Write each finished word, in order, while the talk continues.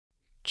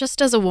Just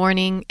as a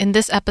warning, in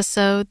this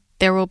episode,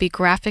 there will be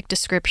graphic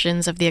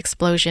descriptions of the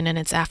explosion and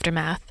its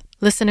aftermath.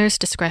 Listeners'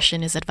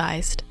 discretion is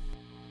advised.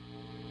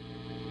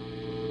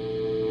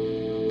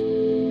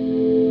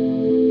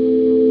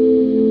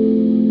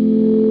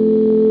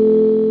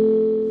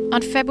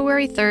 On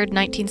February 3rd,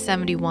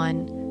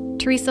 1971,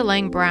 Teresa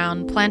Lang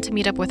Brown planned to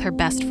meet up with her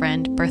best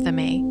friend, Bertha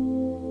May.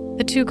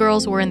 The two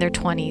girls were in their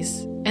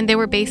 20s, and they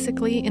were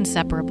basically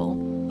inseparable.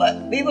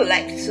 But we were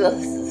like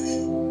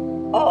sisters.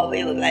 Oh,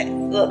 we were like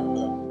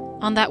sisters.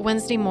 On that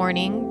Wednesday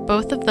morning,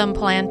 both of them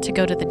planned to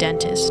go to the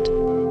dentist.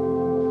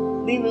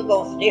 We were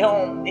going to stay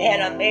home. We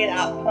had made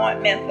our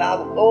appointment for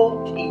our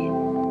gold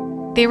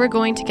teeth. They were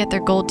going to get their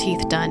gold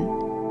teeth done.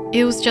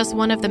 It was just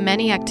one of the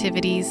many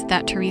activities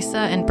that Teresa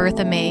and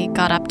Bertha May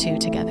got up to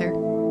together.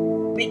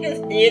 We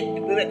just did.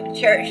 We went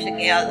to church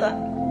together.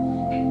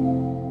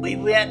 We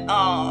went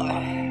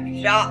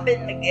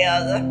shopping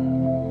together.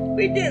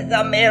 We did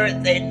some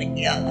everything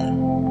together.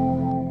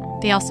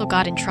 They also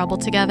got in trouble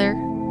together.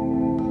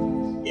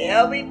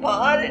 Yeah, we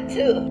partied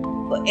too.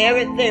 But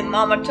everything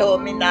Mama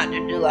told me not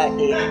to do, I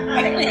did.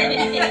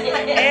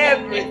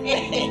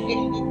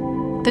 Everything.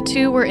 The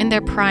two were in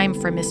their prime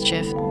for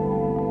mischief.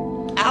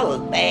 I was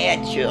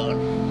bad children.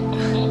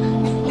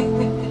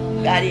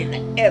 Got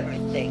into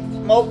everything.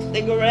 Smoked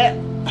cigarettes.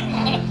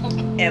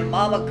 And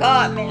Mama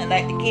caught me and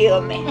like to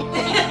kill me.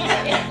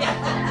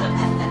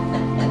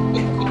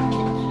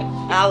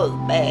 I was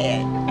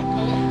bad.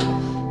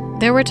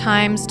 There were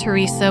times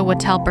Teresa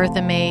would tell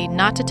Bertha May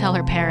not to tell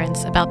her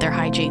parents about their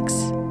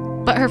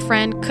hijinks. But her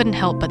friend couldn't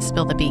help but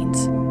spill the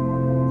beans.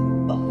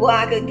 Before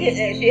I could get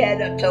there, she had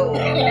to told me.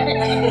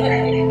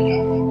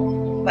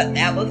 But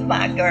that was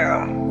my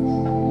girl.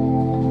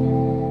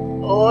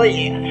 Oh,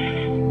 yeah.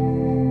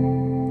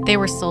 They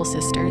were soul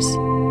sisters.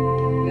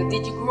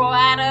 Did you grow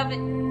out of it?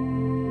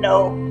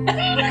 No.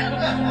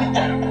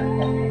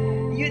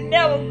 You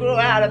never grow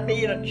out of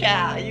being a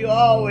child. You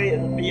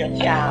always be a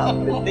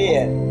child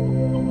within.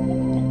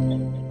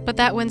 But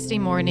that Wednesday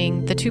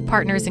morning, the two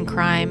partners in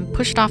crime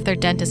pushed off their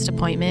dentist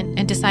appointment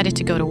and decided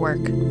to go to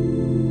work.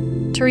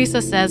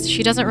 Teresa says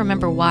she doesn't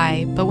remember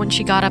why, but when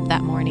she got up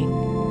that morning.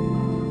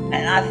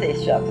 And I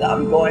said, shucks,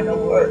 I'm going to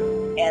work.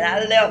 And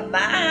I left my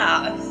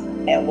house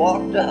and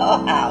walked to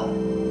her house.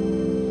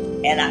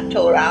 And I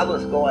told her I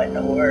was going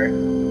to work.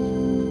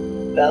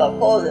 But of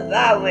course, if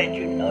I went,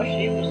 she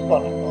was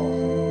going to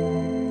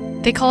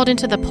go. They called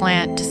into the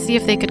plant to see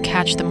if they could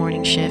catch the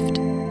morning shift,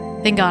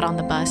 then got on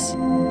the bus.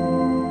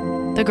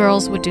 The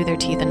girls would do their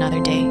teeth another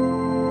day.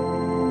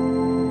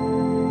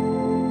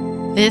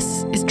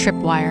 This is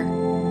Tripwire.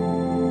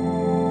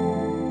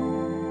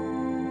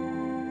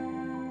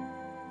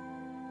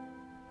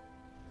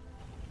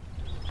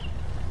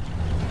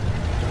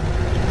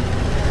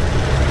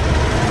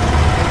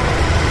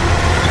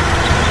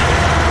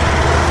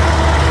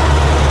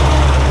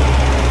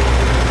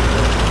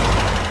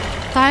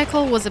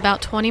 Thiokol was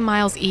about 20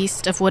 miles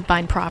east of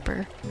Woodbine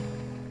proper.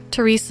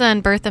 Teresa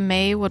and Bertha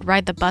May would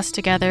ride the bus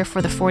together for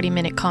the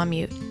 40-minute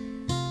commute.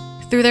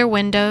 Through their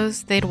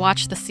windows, they'd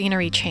watch the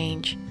scenery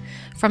change,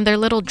 from their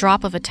little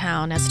drop of a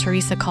town, as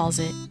Teresa calls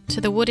it, to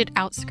the wooded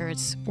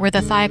outskirts where the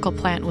Thiokol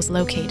plant was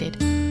located.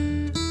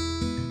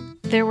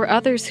 There were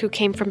others who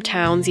came from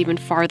towns even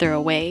farther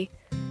away,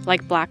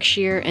 like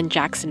Blackshear and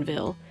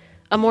Jacksonville,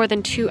 a more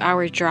than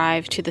 2-hour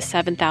drive to the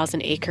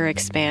 7,000-acre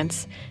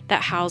expanse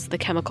that housed the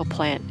chemical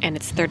plant and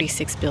its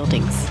 36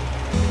 buildings.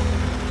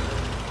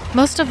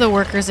 Most of the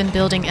workers in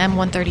Building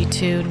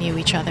M132 knew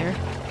each other.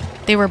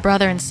 They were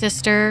brother and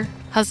sister,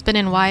 husband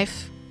and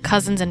wife,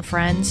 cousins and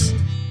friends.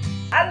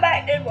 I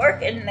liked it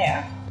working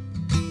there.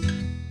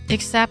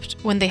 Except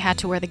when they had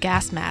to wear the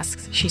gas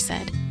masks, she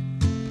said.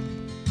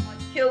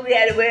 Until we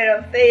had to wear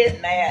them face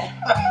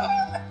masks.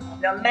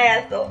 The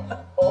masks,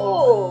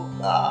 oh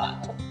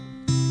God.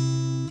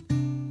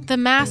 The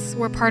masks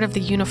were part of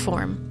the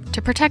uniform,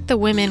 to protect the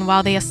women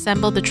while they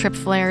assembled the trip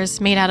flares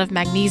made out of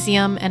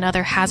magnesium and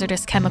other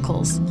hazardous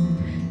chemicals.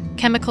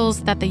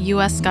 Chemicals that the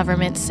U.S.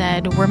 government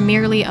said were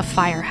merely a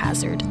fire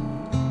hazard.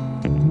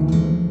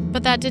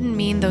 But that didn't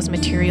mean those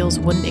materials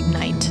wouldn't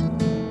ignite.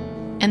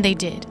 And they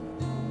did.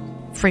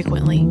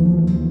 Frequently.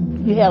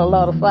 We had a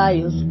lot of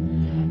fires,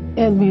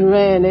 and we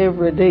ran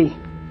every day.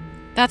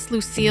 That's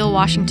Lucille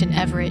Washington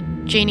Everett,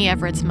 Janie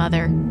Everett's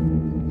mother.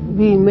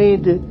 We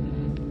made the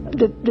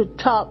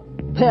top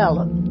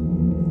pellet.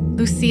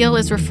 Lucille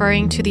is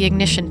referring to the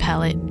ignition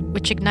pellet,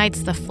 which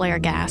ignites the flare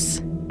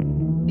gas.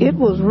 It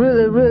was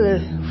really, really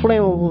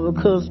flammable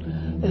because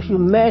if you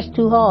mashed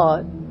too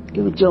hard,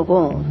 it would jump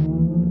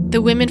on.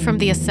 The women from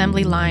the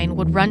assembly line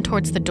would run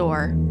towards the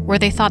door, where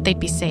they thought they'd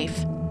be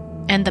safe,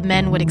 and the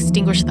men would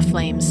extinguish the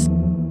flames.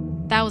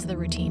 That was the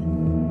routine.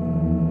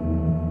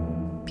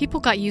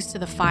 People got used to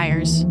the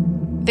fires.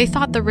 They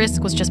thought the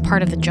risk was just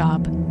part of the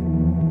job.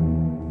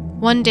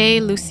 One day,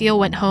 Lucille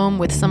went home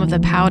with some of the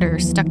powder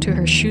stuck to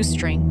her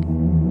shoestring.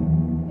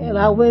 And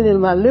I went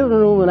in my living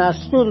room and I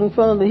stood in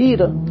front of the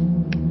heater.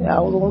 I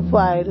was on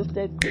fire just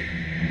that quick.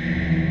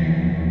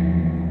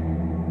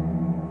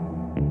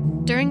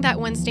 During that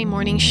Wednesday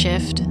morning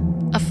shift,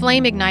 A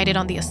flame ignited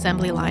on the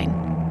assembly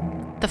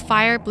line. The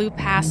fire blew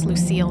past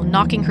Lucille,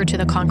 knocking her to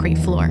the concrete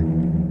floor.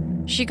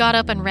 She got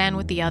up and ran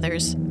with the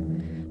others.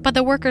 But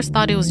the workers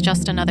thought it was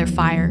just another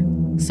fire,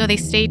 so they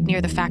stayed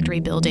near the factory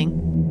building.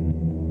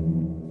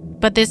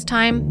 But this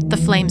time, the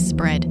flames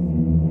spread.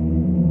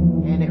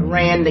 And it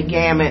ran the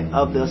gamut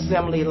of the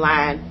assembly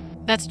line.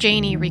 That's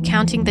Janie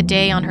recounting the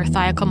day on her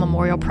Thiokol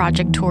Memorial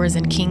Project tours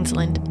in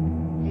Kingsland.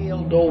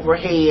 Held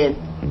overhead,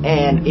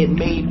 and it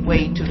made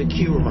way to the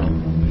cure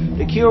room.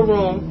 The cure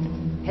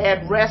room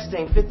had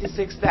resting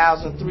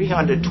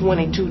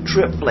 56,322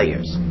 trip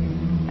flares.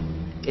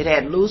 It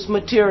had loose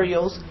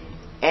materials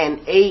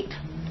and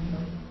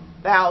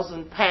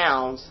 8,000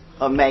 pounds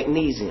of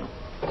magnesium.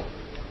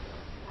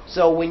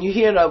 So when you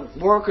hear the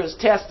workers'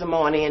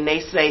 testimony and they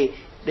say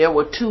there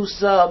were 2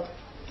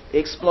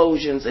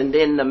 sub-explosions and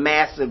then the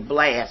massive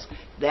blast,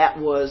 that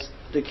was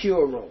the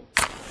cure room.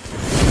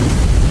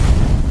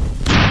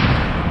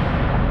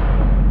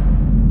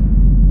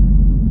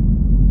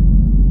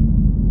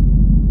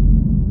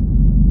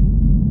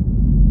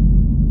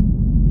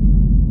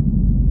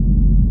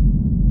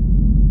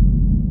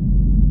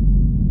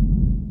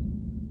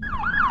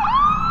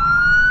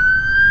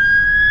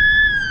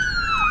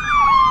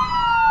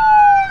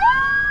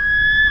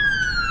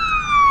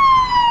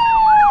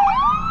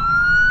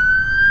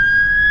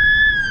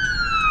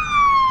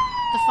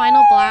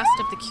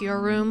 The cure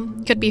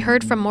room could be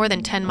heard from more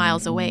than 10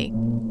 miles away.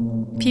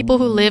 People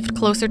who lived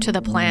closer to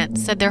the plant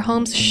said their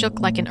homes shook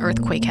like an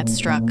earthquake had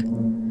struck.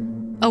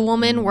 A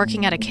woman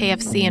working at a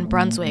KFC in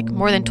Brunswick,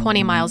 more than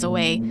 20 miles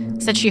away,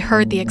 said she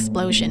heard the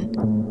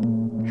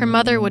explosion. Her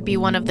mother would be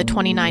one of the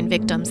 29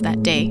 victims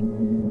that day.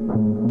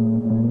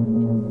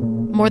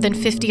 More than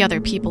 50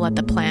 other people at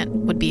the plant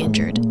would be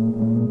injured.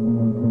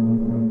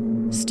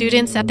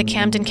 Students at the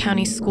Camden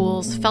County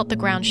schools felt the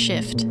ground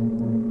shift.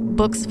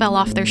 Books fell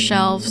off their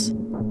shelves.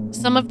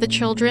 Some of the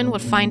children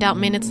would find out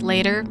minutes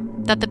later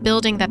that the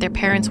building that their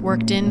parents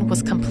worked in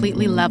was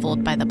completely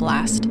leveled by the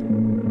blast.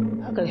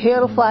 I could hear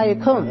the fire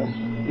coming.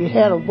 You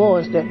had a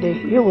voice that day.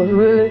 It was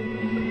really,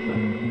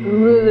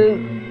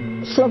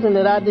 really something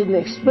that I didn't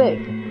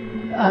expect.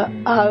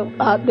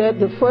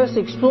 The first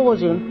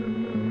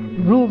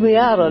explosion blew me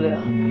out of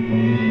there.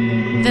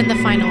 Then the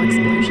final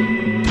explosion. A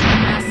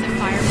massive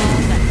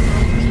fireball that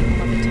hurled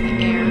people up into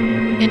the air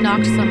and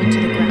knocked some into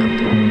the ground.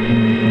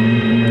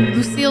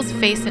 Lucille's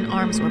face and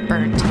arms were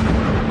burnt.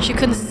 She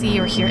couldn't see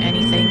or hear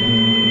anything.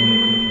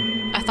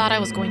 I thought I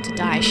was going to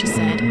die, she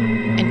said,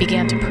 and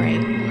began to pray.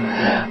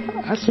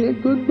 I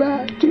said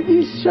goodbye to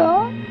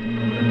Isha,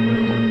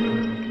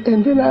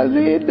 and then I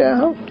laid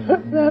down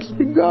and I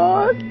said,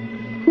 God,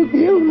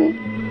 forgive me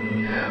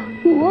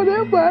for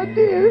whatever I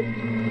did.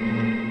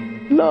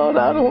 Lord,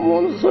 I don't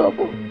want to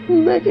suffer.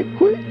 Make it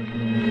quick.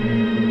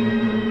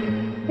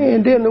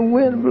 And then the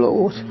wind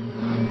blows.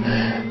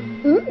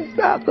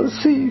 I could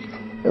see.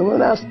 And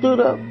when I stood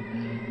up,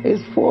 as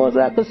far as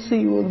I could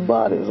see was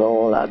bodies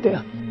all out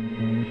there.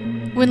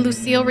 When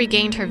Lucille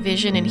regained her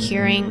vision and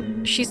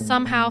hearing, she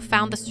somehow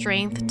found the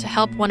strength to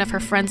help one of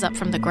her friends up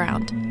from the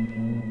ground.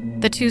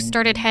 The two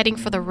started heading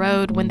for the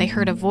road when they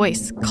heard a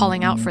voice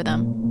calling out for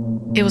them.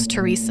 It was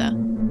Teresa.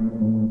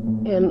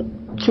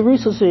 And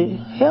Teresa said,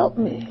 help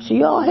me.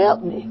 She all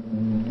help me.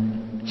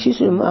 She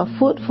said, my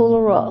foot full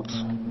of rocks.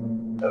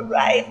 The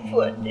right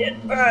foot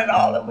didn't burn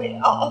all the way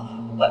off,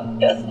 but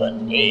this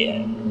one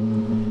did.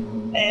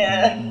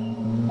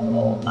 And,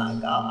 oh my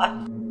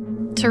God.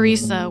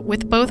 Teresa,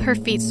 with both her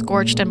feet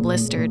scorched and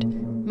blistered,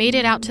 made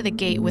it out to the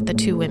gate with the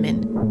 2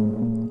 women.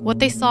 What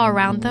they saw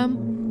around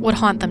them would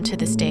haunt them to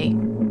this day.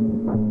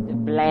 The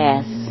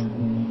blast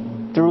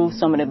threw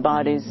some of the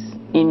bodies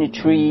in the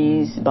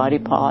trees, body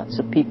parts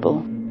of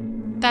people.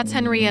 That's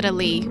Henrietta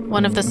Lee,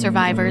 one of the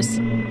survivors.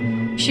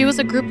 She was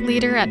a group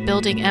leader at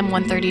Building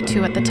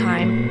M132 at the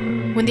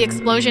time. When the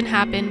explosion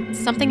happened,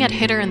 something had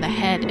hit her in the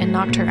head and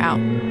knocked her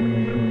out.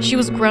 She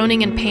was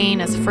groaning in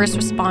pain as first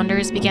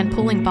responders began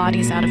pulling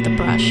bodies out of the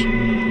brush.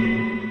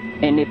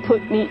 And they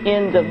put me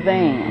in the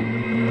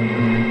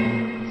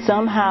van.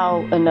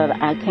 Somehow or another,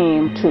 I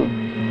came to.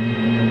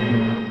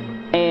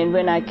 And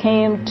when I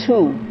came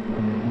to,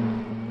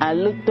 I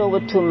looked over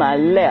to my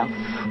left,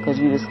 because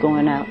we was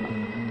going out.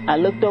 I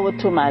looked over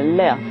to my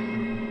left,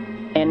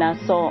 and I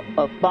saw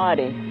a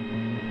body,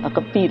 like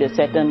a fetus,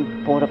 had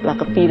done brought up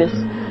like a fetus,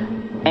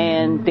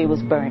 and they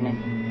was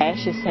burning.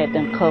 Ashes had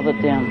done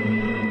covered them.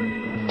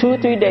 2 or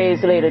 3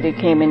 days later, they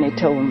came and they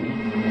told me,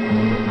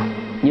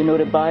 you know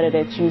the body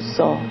that you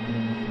saw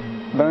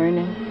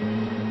burning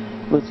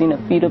was in a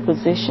fetal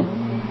position?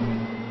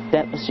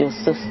 That was your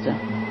sister,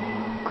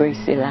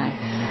 Gracie Life.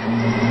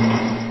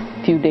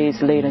 A few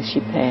days later, she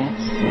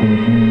passed.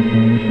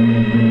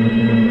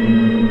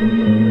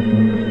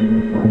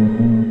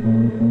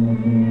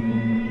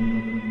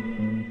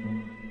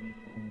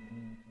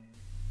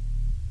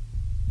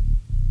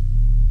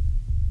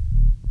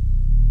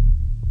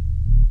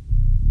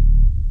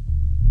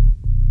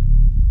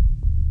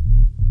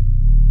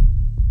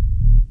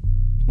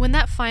 When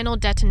that final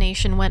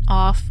detonation went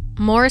off,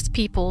 Morris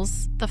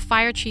Peoples, the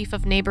fire chief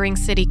of neighboring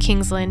city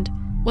Kingsland,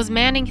 was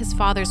manning his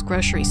father's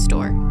grocery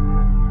store.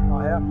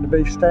 I happened to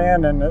be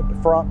standing at the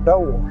front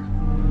door,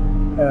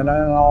 and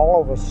then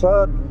all of a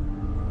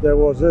sudden there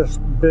was this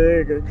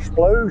big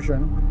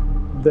explosion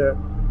that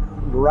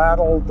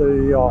rattled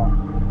the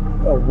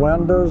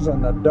windows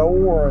and the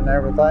door and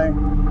everything,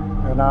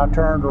 and I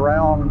turned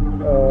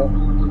around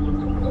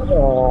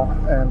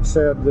and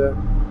said that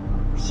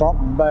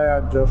something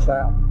bad just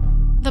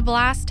happened. The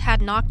blast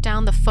had knocked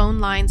down the phone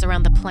lines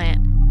around the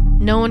plant.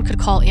 No one could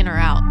call in or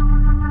out.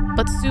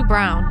 But Sue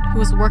Brown, who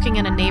was working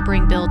in a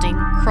neighboring building,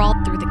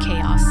 crawled through the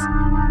chaos.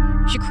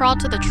 She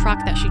crawled to the truck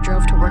that she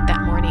drove to work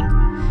that morning.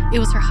 It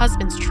was her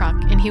husband's truck,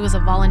 and he was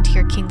a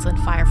volunteer Kingsland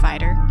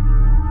firefighter.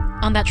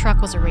 On that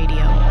truck was a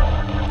radio.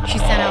 She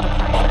sent out a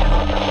cry for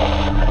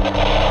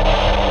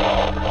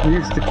help. We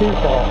used to keep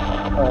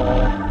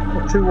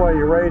a two-way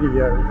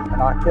radio,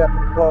 and I kept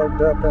it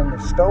plugged up in the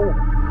store.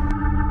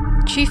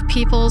 Chief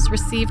Peoples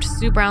received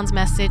Sue Brown's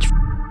message,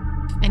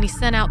 and he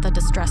sent out the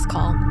distress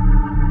call.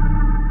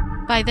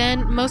 By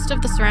then, most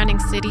of the surrounding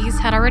cities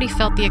had already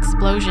felt the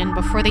explosion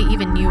before they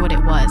even knew what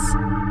it was.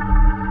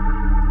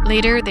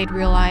 Later, they'd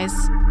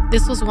realize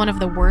this was one of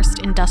the worst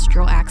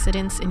industrial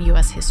accidents in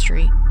U.S.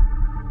 history.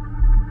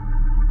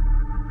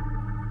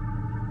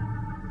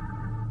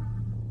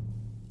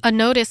 A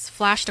notice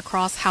flashed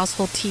across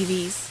household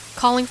TVs,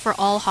 calling for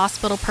all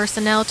hospital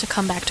personnel to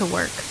come back to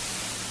work.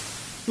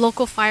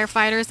 Local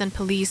firefighters and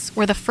police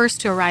were the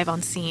first to arrive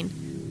on scene.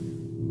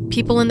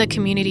 People in the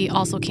community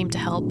also came to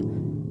help.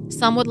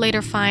 Some would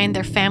later find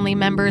their family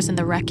members in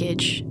the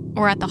wreckage,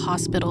 or at the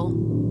hospital,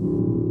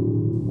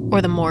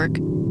 or the morgue.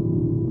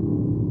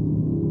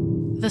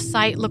 The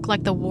site looked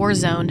like the war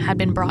zone had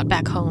been brought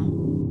back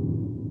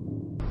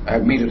home. I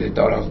immediately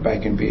thought I was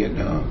back in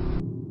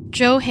Vietnam.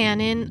 Joe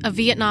Hannon, a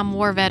Vietnam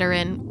War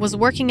veteran, was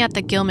working at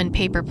the Gilman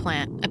paper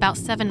plant about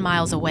 7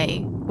 miles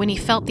away when he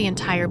felt the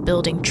entire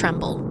building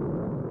tremble.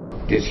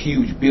 This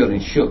huge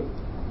building shook,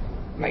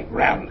 like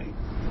rattling.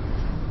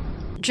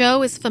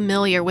 Joe is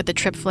familiar with the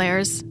trip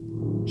flares.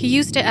 He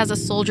used it as a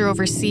soldier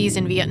overseas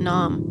in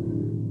Vietnam.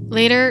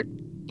 Later,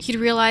 he'd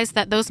realized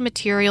that those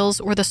materials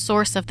were the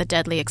source of the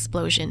deadly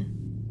explosion.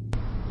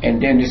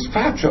 And then this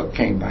fire truck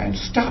came by and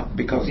stopped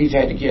because he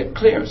had to get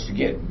clearance to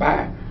get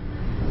by.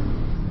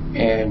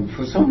 And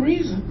for some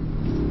reason,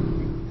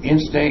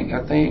 instinct,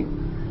 I think,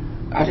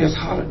 I just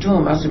hollered to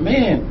him. I said,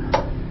 man,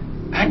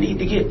 I need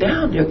to get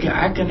down there.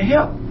 I can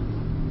help.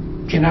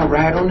 Can I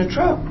ride on the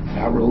truck? And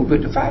I rode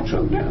with the fire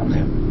truck down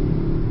there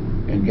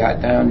and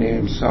got down there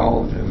and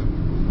saw the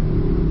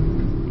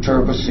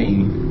terrible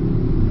scene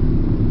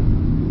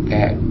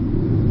that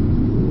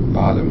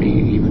bothered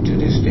me even to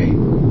this day,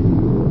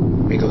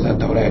 because I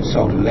thought I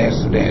saw the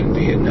last of that in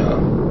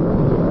Vietnam.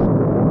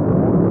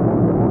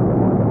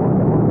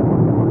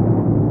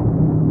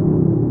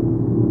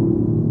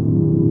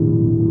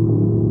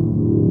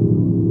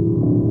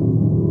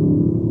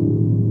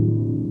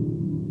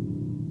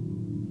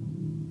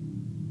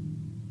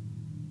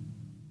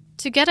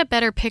 To get a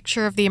better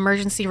picture of the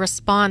emergency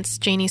response,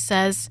 Janie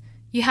says,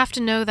 you have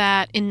to know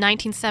that in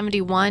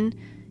 1971,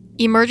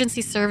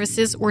 emergency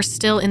services were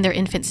still in their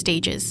infant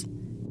stages.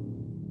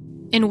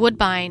 In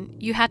Woodbine,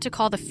 you had to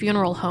call the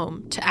funeral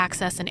home to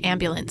access an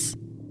ambulance,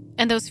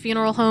 and those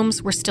funeral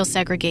homes were still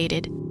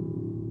segregated.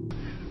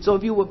 So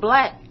if you were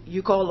black,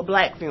 you called a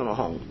black funeral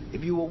home.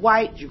 If you were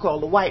white, you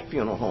called a white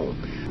funeral home.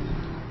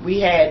 We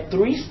had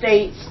 3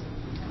 states,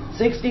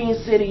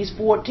 16 cities,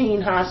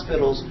 14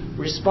 hospitals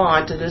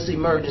respond to this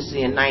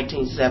emergency in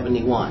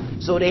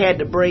 1971. So they had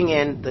to bring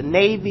in the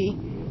Navy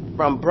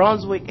from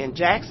Brunswick and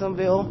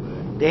Jacksonville.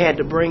 They had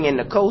to bring in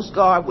the Coast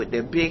Guard with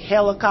their big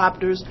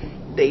helicopters.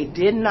 They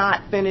did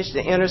not finish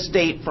the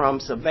interstate from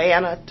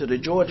Savannah to the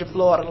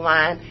Georgia-Florida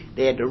line.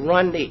 They had to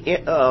run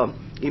the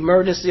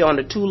emergency on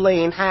the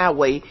 2-lane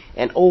highway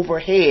and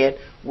overhead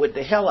with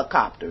the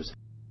helicopters.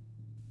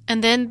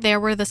 And then there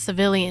were the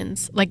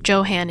civilians, like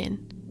Joe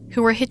Hannon,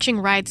 who were hitching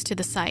rides to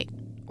the site,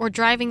 or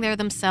driving there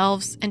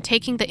themselves and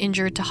taking the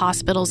injured to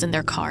hospitals in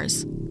their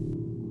cars.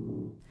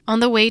 On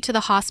the way to the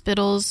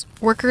hospitals,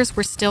 workers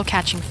were still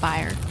catching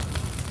fire.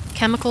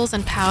 Chemicals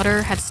and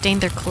powder had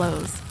stained their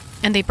clothes,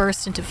 and they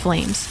burst into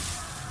flames.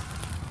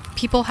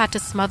 People had to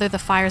smother the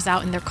fires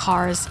out in their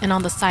cars and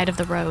on the side of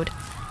the road.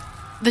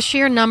 The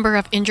sheer number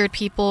of injured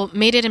people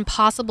made it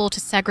impossible to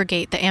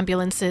segregate the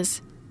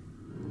ambulances.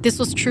 This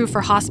was true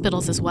for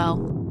hospitals as well.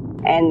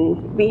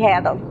 And we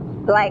had a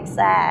black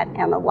side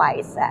and a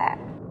white side.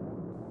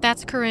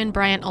 That's Corinne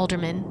Bryant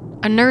Alderman,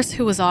 a nurse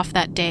who was off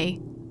that day.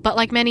 But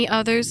like many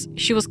others,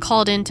 she was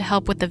called in to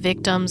help with the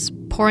victims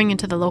pouring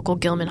into the local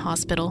Gilman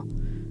hospital.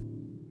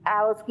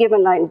 I was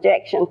given an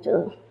injection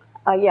to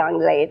a young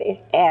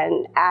lady,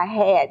 and I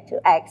had to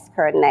ask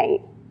her name,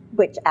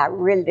 which I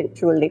really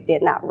truly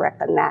did not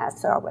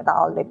recognize her with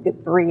all the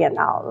debris and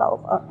all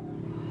over.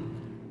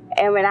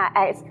 And when I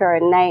asked her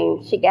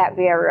name, she got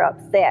very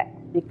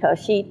upset because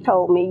she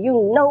told me,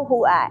 you know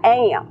who I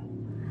am.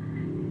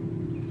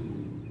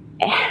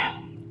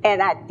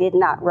 And I did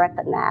not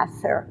recognize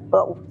her.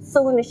 But as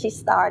soon as she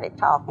started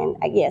talking,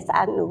 yes,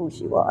 I knew who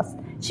she was.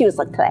 She was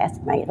a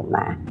classmate of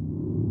mine.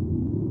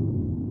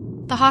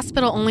 The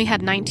hospital only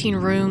had 19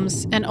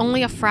 rooms and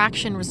only a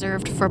fraction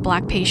reserved for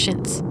Black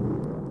patients.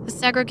 The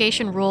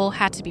segregation rule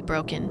had to be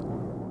broken.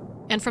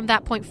 And from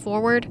that point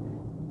forward,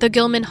 the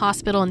Gilman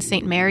Hospital in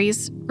St.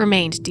 Mary's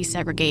remained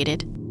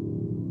desegregated.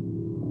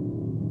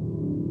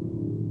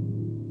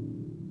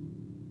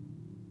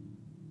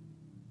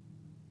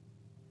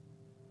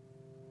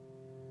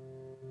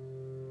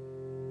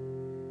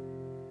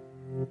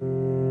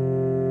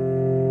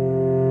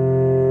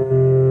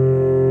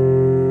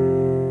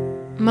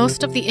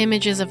 Most of the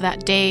images of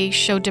that day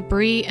show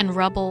debris and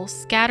rubble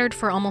scattered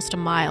for almost a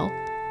mile.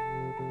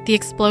 The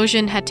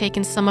explosion had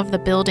taken some of the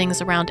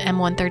buildings around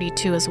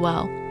M132 as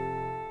well.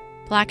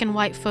 Black and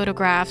white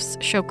photographs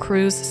show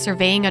crews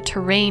surveying a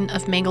terrain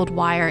of mangled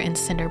wire and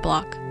cinder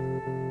block.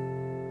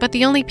 But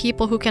the only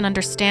people who can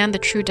understand the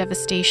true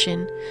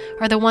devastation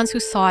are the ones who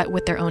saw it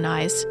with their own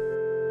eyes.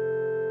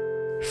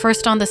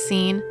 First on the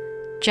scene,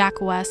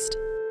 Jack West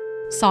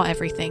saw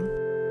everything.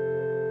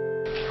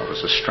 I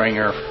was a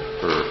stringer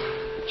for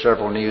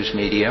several news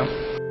media.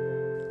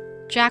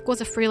 Jack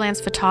was a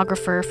freelance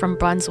photographer from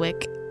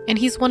Brunswick, and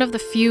he's one of the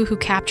few who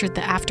captured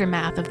the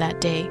aftermath of that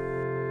day.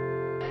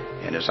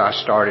 And as I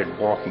started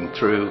walking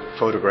through,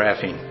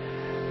 photographing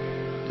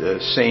the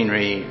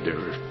scenery,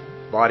 the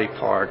body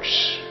parts,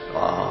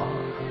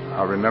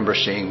 I remember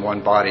seeing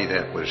one body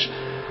that was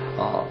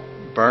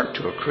burnt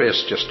to a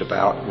crisp just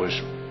about, was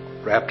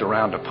wrapped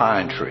around a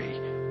pine tree.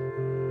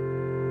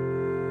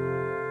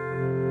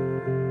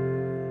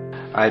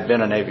 I had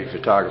been a Navy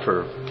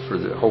photographer for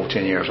the whole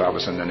 10 years I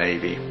was in the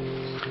Navy.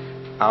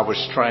 I was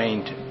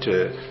trained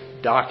to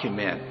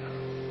document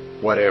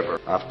whatever.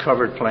 I've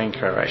covered plane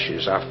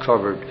crashes. I've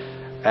covered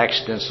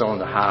accidents on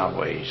the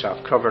highways.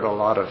 I've covered a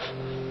lot of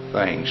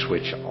things,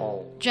 which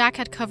all... Jack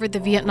had covered the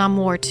Vietnam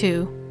War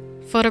too,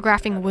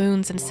 photographing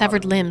wounds and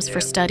severed limbs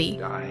for study.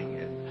 Dying.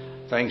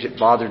 And things that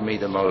bothered me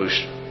the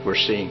most were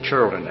seeing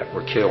children that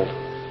were killed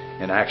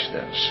in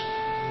accidents.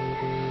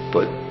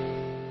 But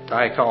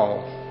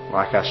Dicol,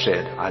 like I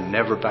said, I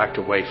never backed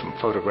away from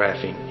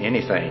photographing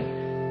anything.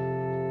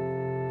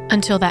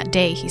 Until that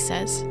day, he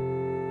says.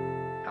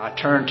 I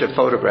turned to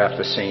photograph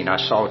the scene. I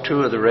saw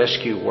two of the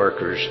rescue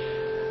workers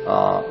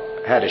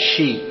had a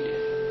sheet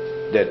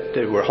that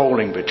they were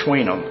holding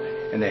between them,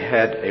 and they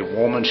had a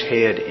woman's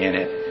head in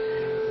it,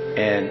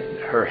 and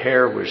her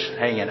hair was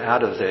hanging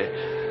out of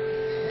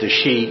the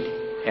sheet,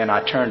 and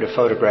I turned to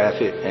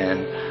photograph it,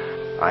 and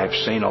I've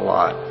seen a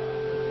lot,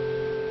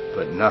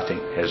 but nothing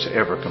has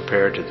ever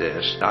compared to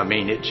this. I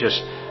mean, it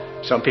just,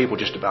 some people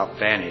just about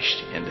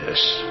vanished in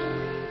this.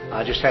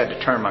 I just had to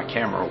turn my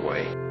camera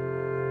away.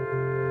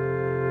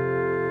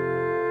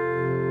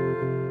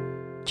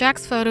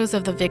 Jack's photos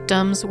of the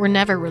victims were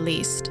never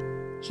released.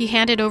 He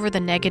handed over the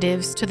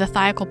negatives to the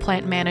Thiokol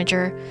plant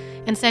manager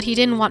and said he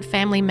didn't want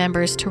family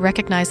members to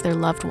recognize their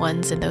loved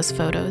ones in those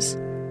photos.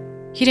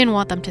 He didn't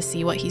want them to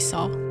see what he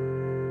saw.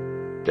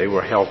 They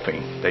were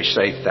helping. They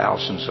saved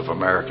thousands of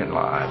American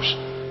lives.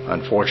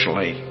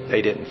 Unfortunately,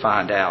 they didn't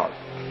find out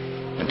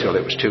until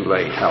it was too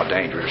late how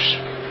dangerous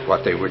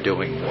what they were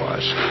doing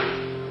was.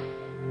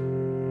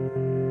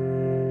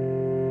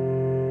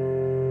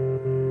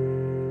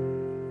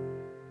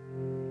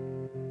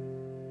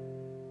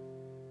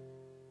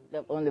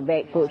 Up on the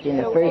back porch, and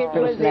the first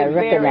person I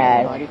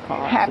recognized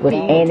was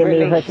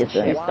Annie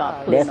Hutchison.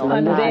 That's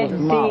when I was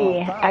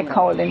mom. I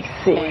called in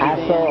sick.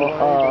 I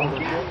saw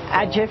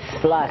I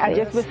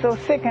just was so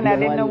sick, and I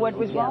didn't know what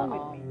was wrong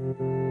with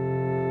me.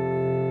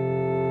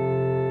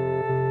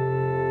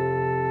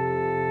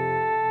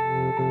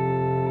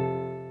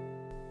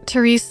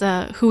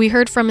 Teresa, who we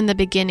heard from in the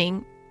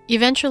beginning,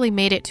 eventually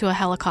made it to a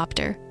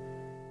helicopter.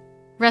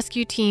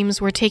 Rescue teams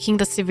were taking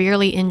the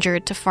severely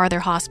injured to farther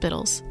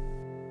hospitals.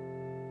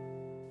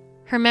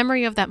 Her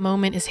memory of that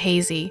moment is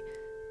hazy,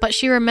 but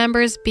she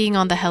remembers being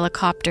on the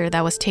helicopter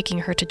that was taking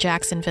her to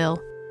Jacksonville.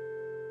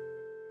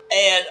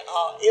 And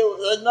it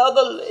was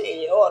another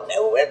lady on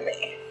there with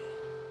me,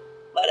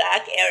 but I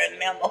can't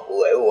remember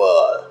who it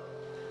was.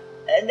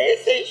 And they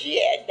said she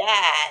had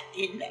died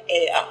in the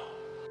air.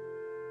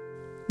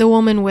 The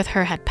woman with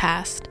her had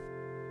passed.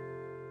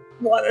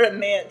 One of the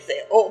men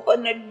said,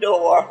 "Open the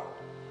door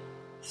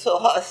so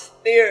her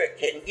spirit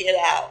can get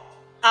out."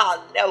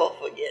 I'll never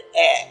forget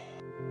that.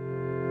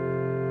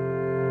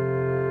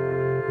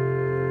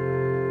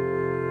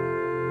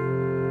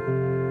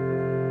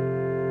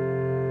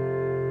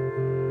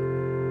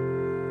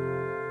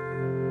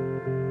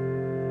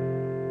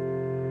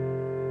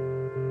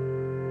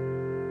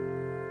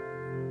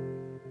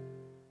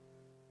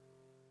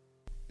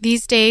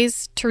 These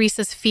days,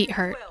 Teresa's feet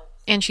hurt,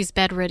 and she's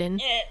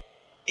bedridden.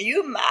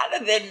 You might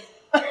have been,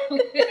 I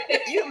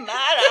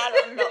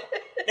don't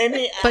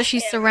know. But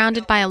she's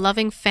surrounded by a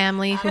loving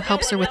family who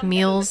helps her with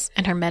meals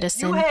and her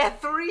medicine. You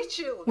had 3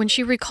 children. When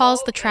she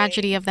recalls the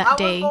tragedy of that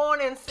day,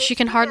 she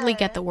can hardly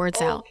get the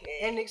words out.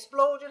 And the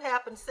explosion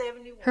happened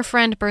 71. Her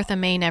friend Bertha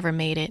May never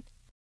made it.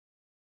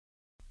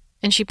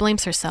 And she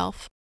blames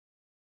herself.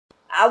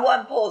 I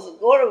wasn't supposed to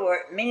go to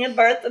work, me and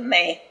Bertha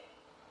May.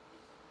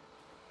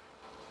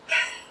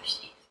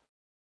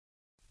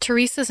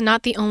 Teresa's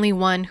not the only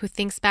one who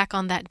thinks back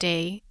on that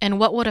day and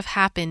what would have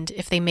happened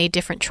if they made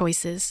different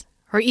choices,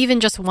 or even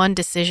just one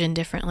decision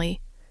differently.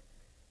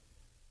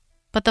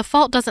 But the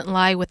fault doesn't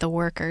lie with the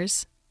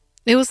workers.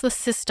 It was the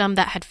system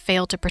that had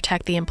failed to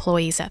protect the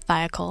employees at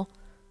Thiokol,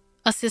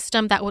 a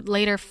system that would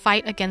later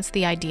fight against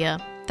the idea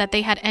that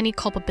they had any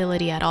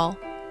culpability at all.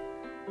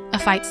 A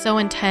fight so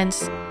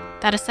intense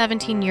that a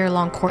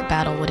 17-year-long court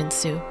battle would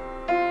ensue.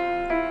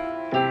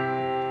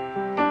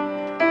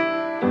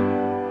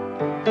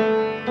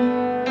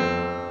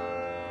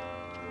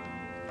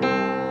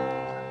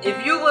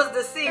 If you was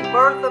to see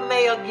Bertha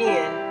May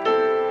again,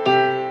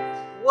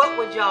 what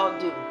would y'all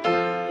do?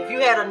 If you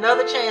had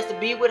another chance to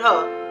be with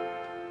her,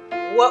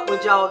 what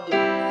would y'all do?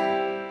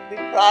 We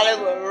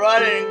probably would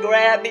run and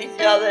grab each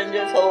other and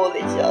just hold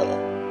each other.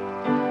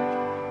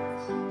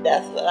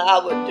 That's what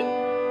I would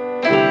do.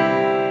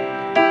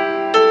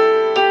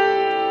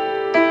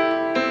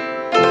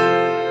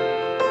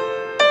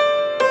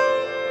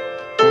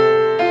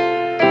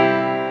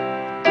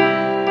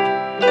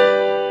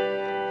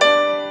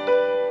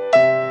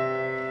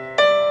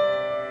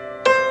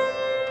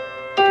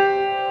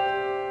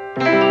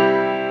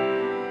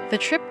 The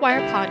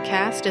Tripwire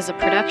podcast is a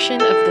production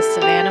of the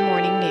Savannah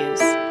Morning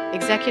News.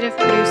 Executive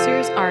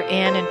producers are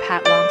Ann and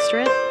Pat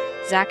Longstreth,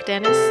 Zach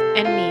Dennis,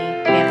 and me,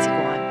 Nancy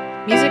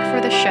Guan. Music for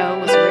the show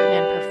was written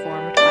and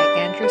performed by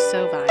Andrew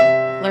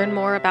Sovine. Learn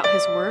more about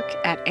his work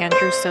at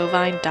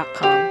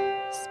andrewsovine.com.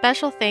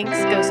 Special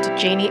thanks goes to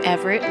Janie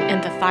Everett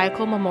and the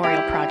Thiokol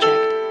Memorial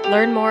Project.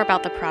 Learn more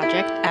about the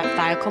project at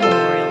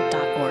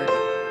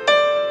thiokolmemorial.org.